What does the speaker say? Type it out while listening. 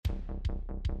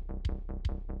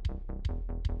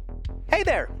Hey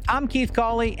there, I'm Keith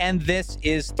Cawley, and this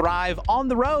is Thrive on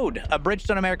the Road, a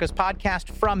Bridgestone Americas podcast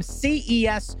from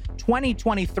CES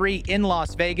 2023 in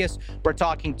Las Vegas. We're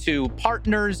talking to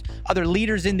partners, other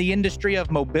leaders in the industry of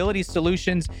mobility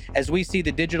solutions as we see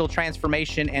the digital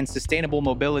transformation and sustainable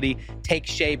mobility take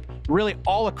shape really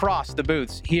all across the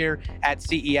booths here at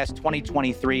CES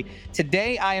 2023.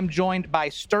 Today, I am joined by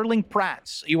Sterling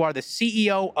Prats. You are the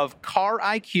CEO of Car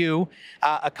IQ,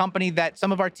 a company that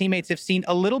some of our teammates have seen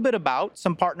a little bit about,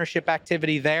 some partnership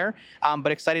activity there,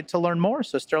 but excited to learn more.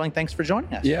 So Sterling, thanks for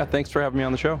joining us. Yeah, thanks for having me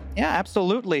on the show. Yeah,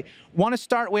 absolutely. Want to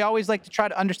start, we always like to try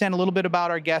to understand a little bit about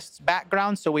our guests'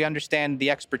 background so we understand the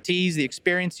expertise, the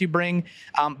experience you bring.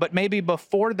 But maybe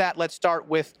before that, let's start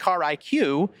with Car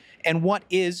IQ and what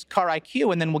is Car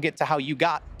IQ, and then we'll get to how you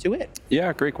got to it.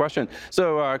 Yeah, great question.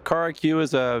 So Car IQ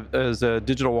is a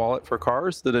digital wallet for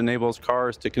cars that enables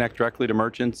cars to connect directly to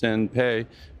merchants and pay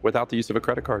without the use of a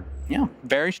credit card. Yeah,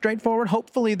 very straightforward,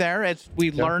 hopefully there, as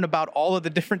we learn about all of the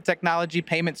different technology,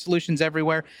 payment solutions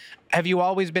everywhere. Have you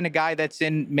always been a guy that's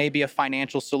in maybe a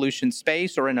financial solution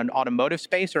space or in an automotive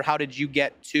space, or how did you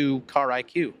get to Car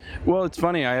IQ? Well, it's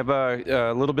funny. I have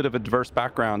a little bit of a diverse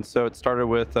background. So it started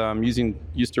with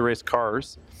used to race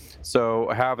cars. So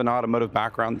I have an automotive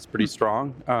background that's pretty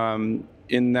strong.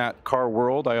 In that car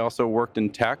world, I also worked in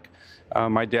tech.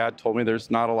 My dad told me there's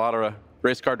not a lot of a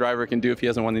race car driver can do if he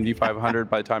hasn't won the Indy 500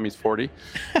 by the time he's 40.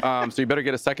 So you better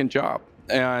get a second job.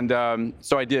 And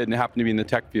so I did, and it happened to be in the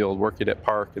tech field, working at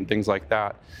Park and things like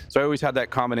that. So I always had that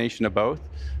combination of both.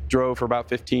 Drove for about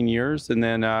 15 years, and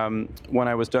then when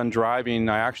I was done driving,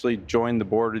 I actually joined the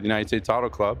board of the United States Auto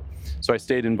Club. So I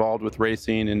stayed involved with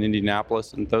racing in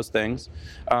Indianapolis and those things.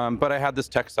 But I had this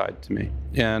tech side to me,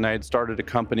 and I had started a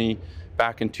company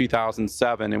back in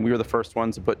 2007, and we were the first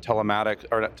ones to put telematics,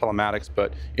 or not telematics,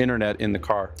 but internet in the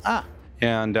car.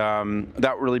 And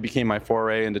that really became my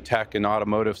foray into tech and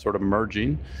automotive sort of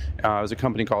merging. It was a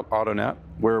company called AutoNet,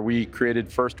 where we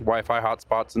created first Wi-Fi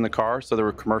hotspots in the car, so there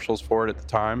were commercials for it at the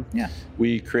time. Yeah.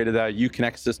 We created a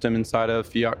Uconnect system inside of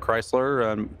Fiat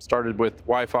Chrysler, started with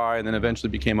Wi-Fi, and then eventually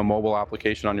became a mobile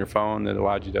application on your phone that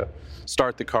allowed you to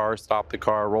start the car, stop the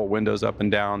car, roll windows up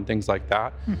and down, things like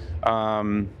that.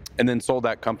 And then sold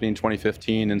that company in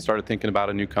 2015 and started thinking about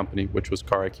a new company, which was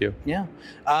Car IQ. Yeah.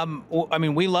 I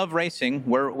mean, we love racing.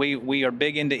 We are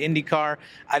big into IndyCar.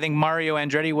 I think Mario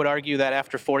Andretti would argue that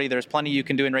after 40, there's plenty you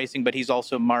can do in racing, but he's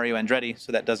also Mario Andretti,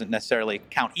 so that doesn't necessarily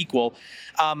count equal.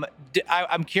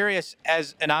 I'm curious,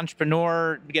 as an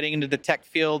entrepreneur getting into the tech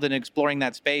field and exploring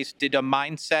that space, did a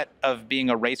mindset of being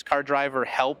a race car driver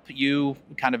help you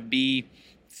kind of be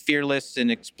fearless and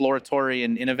exploratory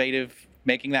and innovative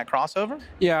making that crossover?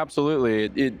 Yeah,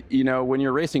 absolutely. When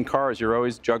you're racing cars, you're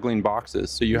always juggling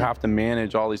boxes. So you have to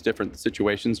manage all these different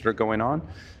situations that are going on.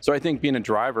 So I think being a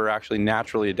driver actually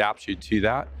naturally adapts you to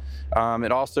that.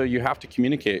 And also you have to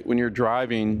communicate. When you're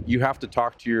driving, you have to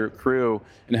talk to your crew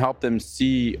and help them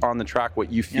see on the track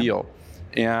what you feel.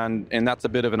 And that's a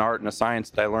bit of an art and a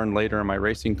science that I learned later in my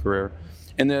racing career.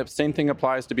 And the same thing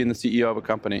applies to being the CEO of a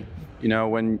company. You know,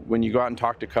 when you go out and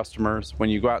talk to customers, when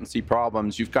you go out and see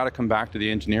problems, you've got to come back to the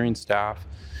engineering staff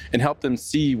and help them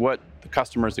see what the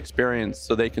customers experience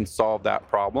so they can solve that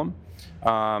problem.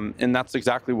 And that's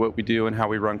exactly what we do and how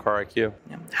we run Car IQ.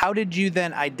 Yeah. How did you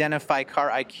then identify Car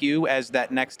IQ as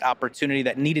that next opportunity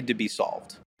that needed to be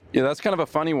solved? Yeah, that's kind of a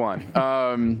funny one.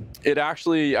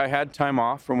 I had time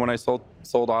off from when I sold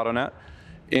AutoNet.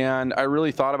 And I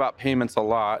really thought about payments a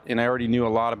lot, and I already knew a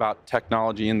lot about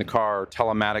technology in the car,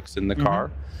 telematics in the car.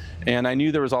 And I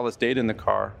knew there was all this data in the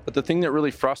car. But the thing that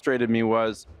really frustrated me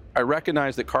was I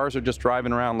recognized that cars are just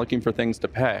driving around looking for things to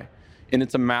pay, and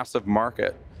it's a massive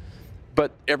market.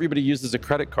 But everybody uses a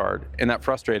credit card, and that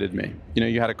frustrated me. You know,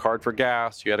 you had a card for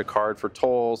gas, you had a card for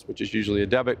tolls, which is usually a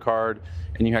debit card,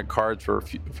 and you had cards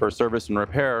for service and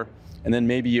repair, and then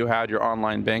maybe you had your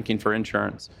online banking for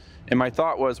insurance. And my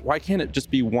thought was, why can't it just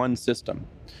be one system?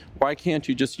 Why can't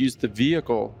you just use the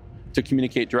vehicle to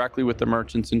communicate directly with the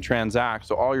merchants and transact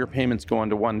so all your payments go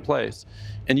into one place?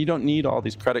 And you don't need all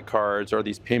these credit cards or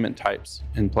these payment types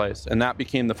in place. And that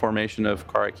became the formation of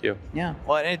Car IQ. Yeah,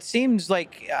 well, it seems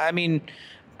like, I mean,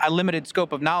 a limited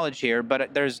scope of knowledge here,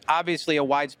 but there's obviously a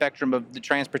wide spectrum of the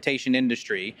transportation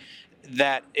industry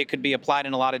that it could be applied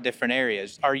in a lot of different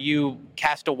areas. Are you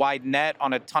cast a wide net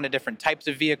on a ton of different types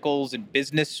of vehicles and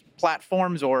business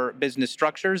platforms or business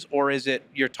structures, or is it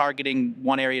you're targeting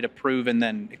one area to prove and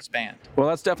then expand? Well,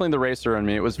 that's definitely the racer in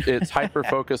me. It's hyper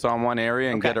focus on one area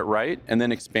and get it right, and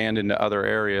then expand into other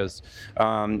areas.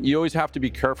 You always have to be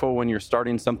careful when you're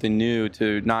starting something new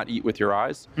to not eat with your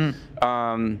eyes.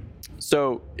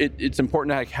 So it's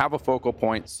important to have a focal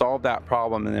point, solve that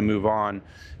problem, and then move on.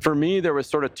 For me, there was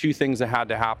sort of two things that had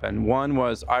to happen. One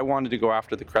was I wanted to go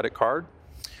after the credit card,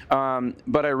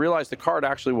 but I realized the card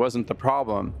actually wasn't the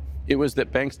problem. It was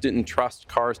that banks didn't trust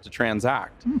cars to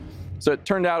transact. So it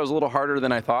turned out it was a little harder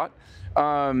than I thought.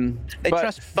 They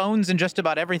trust phones and just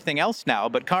about everything else now,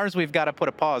 but cars we've got to put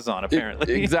a pause on,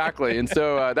 apparently. Exactly. And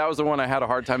so that was the one I had a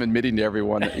hard time admitting to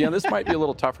everyone that, this might be a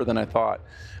little tougher than I thought.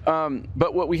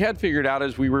 But what we had figured out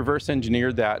is we reverse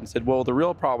engineered that and said, well, the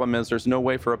real problem is there's no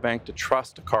way for a bank to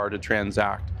trust a car to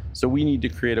transact. So we need to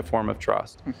create a form of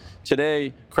trust.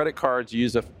 Today, credit cards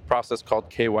use a process called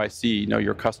KYC, know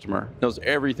your customer, knows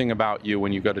everything about you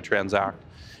when you go to transact.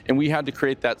 And we had to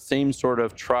create that same sort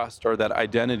of trust or that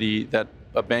identity that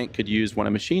a bank could use when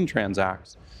a machine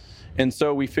transacts. And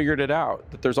so we figured it out,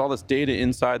 that there's all this data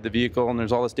inside the vehicle and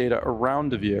there's all this data around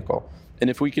the vehicle. And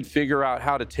if we could figure out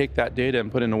how to take that data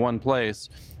and put it into one place,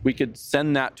 we could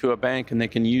send that to a bank and they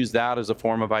can use that as a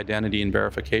form of identity and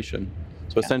verification.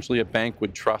 So essentially a bank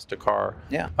would trust a car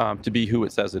to be who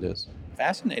it says it is.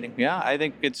 Fascinating. Yeah, I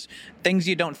think it's things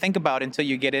you don't think about until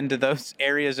you get into those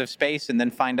areas of space and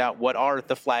then find out what are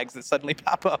the flags that suddenly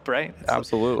pop up, right? It's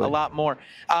Absolutely. A lot more.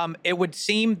 It would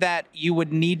seem that you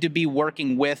would need to be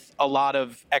working with a lot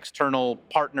of external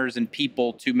partners and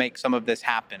people to make some of this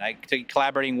happen.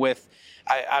 Collaborating with,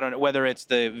 I don't know, whether it's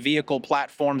the vehicle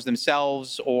platforms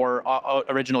themselves or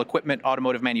original equipment,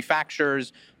 automotive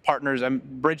manufacturers, partners.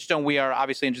 Bridgestone, we are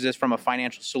obviously interested from a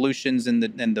financial solutions and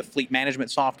the fleet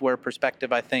management software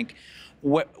perspective, I think.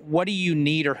 What do you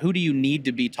need, or who do you need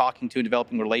to be talking to and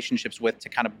developing relationships with to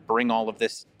kind of bring all of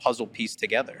this puzzle piece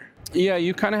together? Yeah,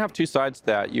 you kind of have two sides to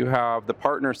that. You have the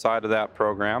partner side of that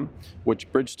program,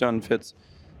 which Bridgestone fits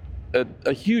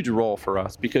a huge role for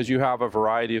us because you have a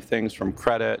variety of things from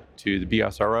credit to the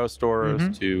BSRO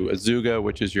stores to Azuga,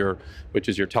 which is your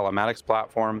telematics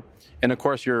platform. And of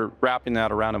course, you're wrapping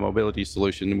that around a mobility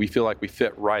solution. And we feel like we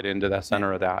fit right into the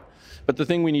center of that. But the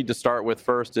thing we need to start with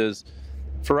first is,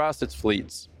 for us, it's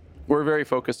fleets. We're very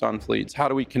focused on fleets. How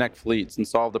do we connect fleets and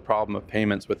solve the problem of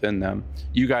payments within them?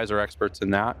 You guys are experts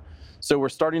in that. So we're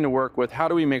starting to work with how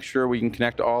do we make sure we can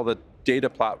connect all the data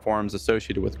platforms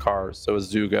associated with cars, so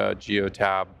Azuga,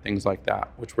 Geotab, things like that,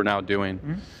 which we're now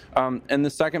doing. And the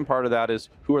second part of that is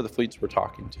who are the fleets we're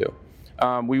talking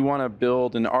to? We want to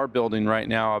build, and are building right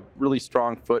now, a really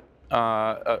strong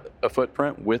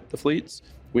footprint with the fleets.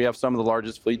 We have some of the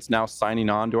largest fleets now signing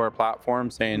on to our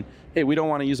platform saying, hey, we don't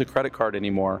want to use a credit card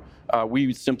anymore.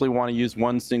 We simply want to use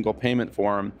one single payment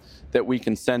form that we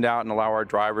can send out and allow our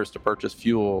drivers to purchase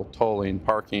fuel, tolling,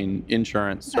 parking,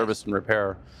 insurance, service and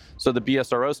repair. So the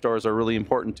BSRO stores are really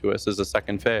important to us as a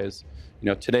second phase.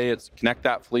 Today it's connect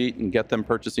that fleet and get them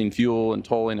purchasing fuel and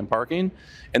tolling and parking.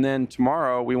 And then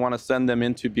tomorrow we want to send them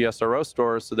into BSRO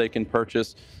stores so they can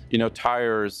purchase,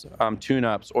 tires,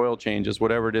 tune-ups, oil changes,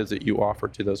 whatever it is that you offer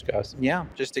to those guys. Yeah,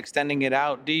 just extending it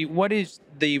out. What is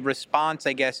the response,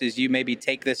 I guess, is you maybe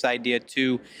take this idea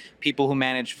to people who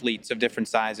manage fleets of different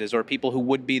sizes or people who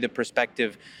would be the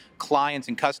prospective clients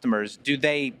and customers? Do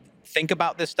they think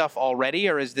about this stuff already,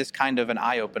 or is this kind of an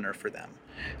eye-opener for them?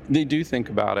 They do think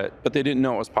about it, but they didn't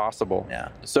know it was possible. Yeah.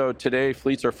 So today,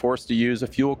 fleets are forced to use a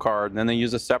fuel card, and then they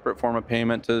use a separate form of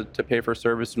payment to pay for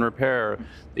service and repair.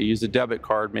 They use a debit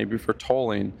card maybe for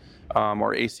tolling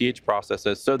or ACH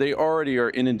processes. So they already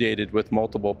are inundated with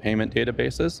multiple payment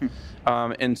databases.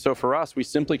 And so for us, we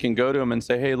simply can go to them and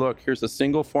say, hey, look, here's a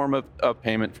single form of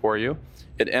payment for you.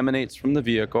 It emanates from the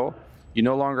vehicle. You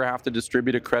no longer have to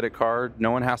distribute a credit card.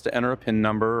 No one has to enter a PIN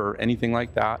number or anything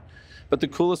like that. But the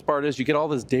coolest part is you get all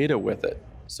this data with it.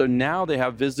 So now they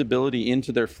have visibility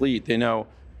into their fleet. They know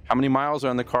how many miles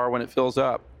are in the car when it fills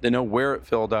up. They know where it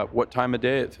filled up, what time of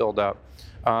day it filled up.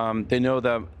 They know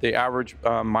the average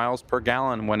miles per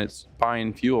gallon when it's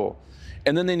buying fuel.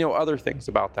 And then they know other things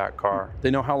about that car.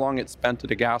 They know how long it spent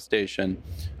at a gas station,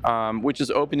 which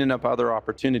is opening up other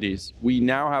opportunities. We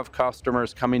now have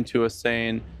customers coming to us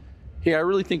saying, hey, I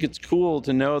really think it's cool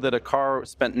to know that a car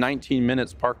spent 19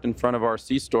 minutes parked in front of our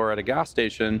C-store at a gas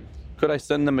station. Could I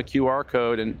send them a QR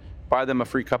code and buy them a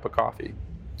free cup of coffee?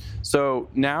 So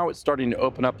now it's starting to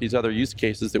open up these other use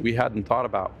cases that we hadn't thought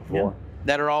about before. Yeah.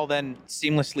 That are all then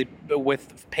seamlessly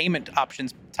with payment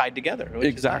options tied together. Which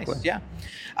exactly. Is nice.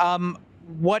 Yeah.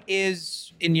 What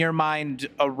is, in your mind,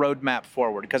 a roadmap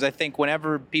forward? Because I think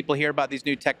whenever people hear about these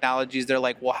new technologies, they're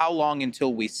like, well, how long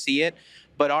until we see it?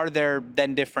 But are there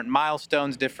then different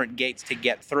milestones, different gates to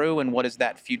get through, and what does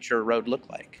that future road look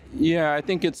like? Yeah, I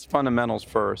think it's fundamentals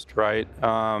first, right?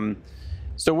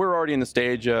 So we're already in the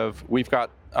stage of we've got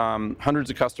hundreds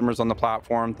of customers on the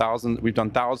platform, we've done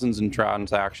thousands in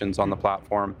transactions on the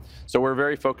platform. So we're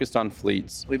very focused on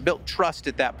fleets. We built trust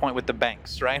at that point with the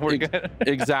banks, right? We're good.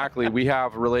 Exactly. We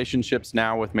have relationships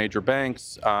now with major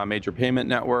banks, major payment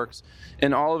networks,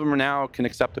 and all of them now can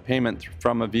accept a payment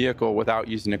from a vehicle without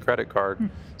using a credit card.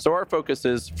 So our focus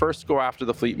is first go after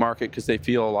the fleet market because they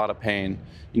feel a lot of pain.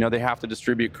 They have to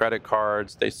distribute credit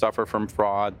cards, they suffer from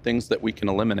fraud, things that we can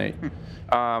eliminate.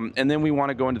 And then we want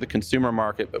to go into the consumer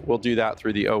market, but we'll do that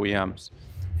through the OEMs.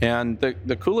 And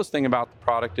the coolest thing about the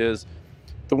product is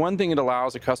the one thing it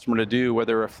allows a customer to do,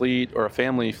 whether a fleet or a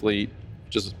family fleet,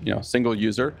 just single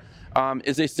user,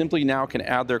 is they simply now can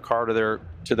add their car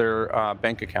to their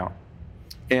bank account.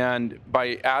 And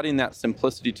by adding that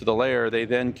simplicity to the layer, they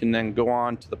can go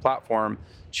on to the platform,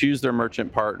 choose their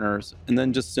merchant partners, and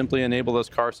then just simply enable those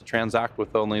cars to transact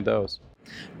with only those.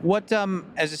 What,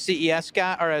 as a CES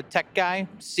guy or a tech guy,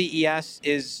 CES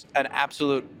is an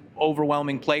absolute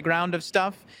overwhelming playground of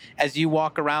stuff. As you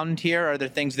walk around here, are there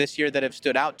things this year that have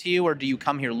stood out to you, or do you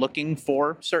come here looking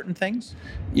for certain things?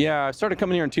 Yeah, I started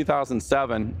coming here in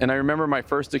 2007, and I remember my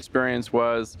first experience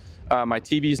was my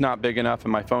TV's not big enough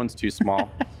and my phone's too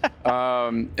small.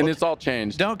 And it's all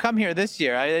changed. Don't come here this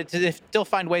year. They still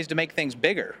find ways to make things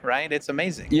bigger, right? It's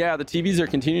amazing. Yeah, the TVs are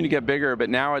continuing to get bigger, but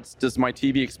now does my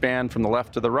TV expand from the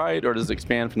left to the right, or does it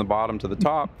expand from the bottom to the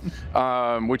top,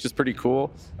 which is pretty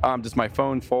cool. Does my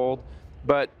phone fold?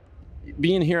 But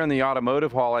being here in the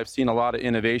automotive hall, I've seen a lot of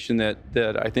innovation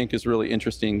that I think is really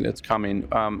interesting that's coming.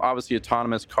 Obviously,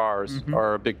 autonomous cars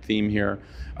are a big theme here.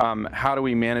 How do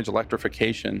we manage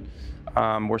electrification?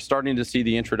 We're starting to see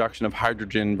the introduction of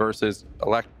hydrogen versus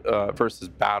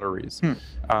batteries.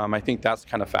 I think that's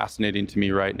kind of fascinating to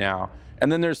me right now.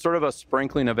 And then there's sort of a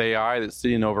sprinkling of AI that's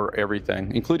sitting over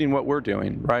everything, including what we're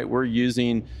doing, right? We're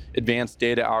using advanced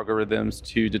data algorithms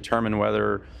to determine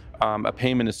whether a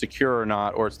payment is secure or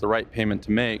not, or it's the right payment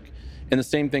to make. And the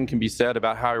same thing can be said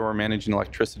about how we're managing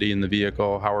electricity in the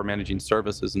vehicle, how we're managing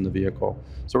services in the vehicle.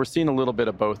 So we're seeing a little bit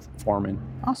of both forming.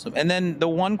 Awesome. And then the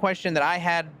one question that I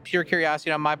had, pure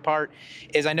curiosity on my part,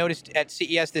 is I noticed at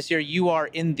CES this year, you are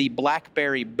in the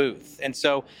BlackBerry booth. And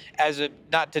so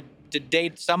not to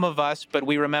date some of us, but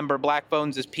we remember black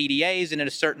phones as PDAs and in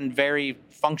a certain very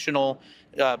functional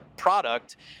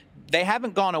product. They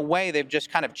haven't gone away. They've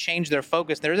just kind of changed their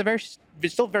focus.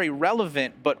 It's still very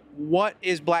relevant, but what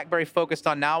is BlackBerry focused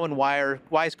on now, and why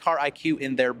is Car IQ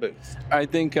in their booth? I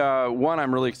think, one,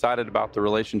 I'm really excited about the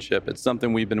relationship. It's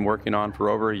something we've been working on for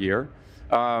over a year.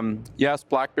 Yes,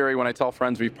 BlackBerry, when I tell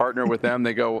friends we partner with them,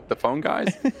 they go, the phone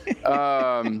guys?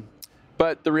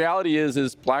 But the reality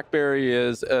is BlackBerry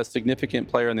is a significant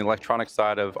player in the electronic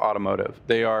side of automotive.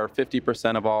 They are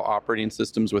 50% of all operating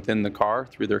systems within the car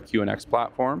through their QNX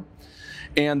platform.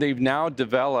 And they've now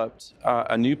developed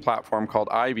a new platform called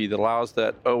Ivy that allows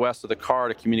that OS of the car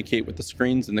to communicate with the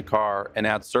screens in the car and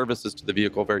add services to the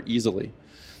vehicle very easily.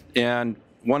 And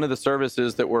one of the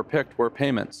services that were picked were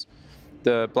payments.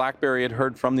 The BlackBerry had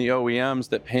heard from the OEMs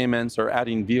that payments or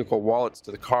adding vehicle wallets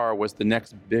to the car was the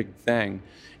next big thing.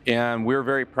 And we're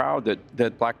very proud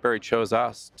that BlackBerry chose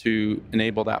us to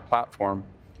enable that platform.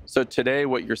 So today,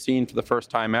 what you're seeing for the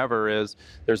first time ever is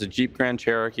there's a Jeep Grand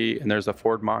Cherokee and there's a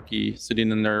Ford Mach-E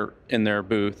sitting in their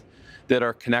booth that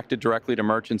are connected directly to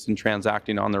merchants and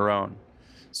transacting on their own.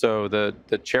 So the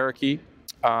Cherokee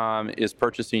is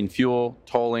purchasing fuel,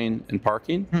 tolling, and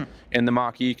parking, and the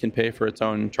Mach-E can pay for its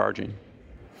own charging.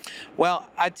 Well,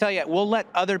 I tell you, we'll let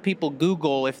other people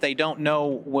Google if they don't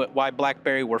know why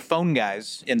BlackBerry were phone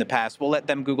guys in the past. We'll let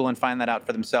them Google and find that out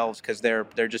for themselves because they're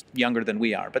just younger than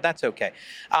we are, but that's okay.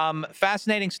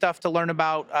 Fascinating stuff to learn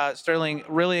about. Sterling,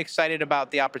 really excited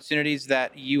about the opportunities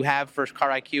that you have for Car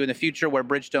IQ in the future where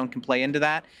Bridgestone can play into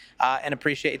that, and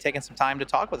appreciate you taking some time to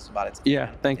talk with us about it. Yeah,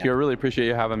 thank you. I really appreciate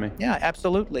you having me. Yeah,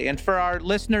 absolutely. And for our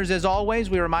listeners, as always,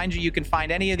 we remind you can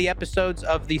find any of the episodes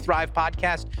of the Thrive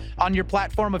podcast on your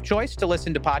platform of choice to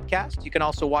listen to podcasts. You can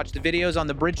also watch the videos on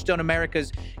the Bridgestone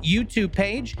America's YouTube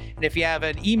page. And if you have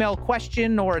an email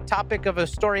question or a topic of a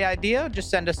story idea, just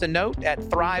send us a note at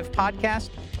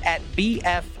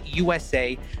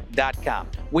thrivepodcast@bfusa.com.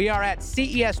 We are at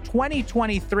CES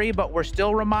 2023, but we're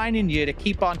still reminding you to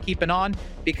keep on keeping on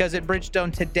because at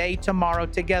Bridgestone, today, tomorrow,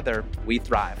 together, we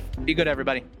thrive. Be good,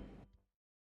 everybody.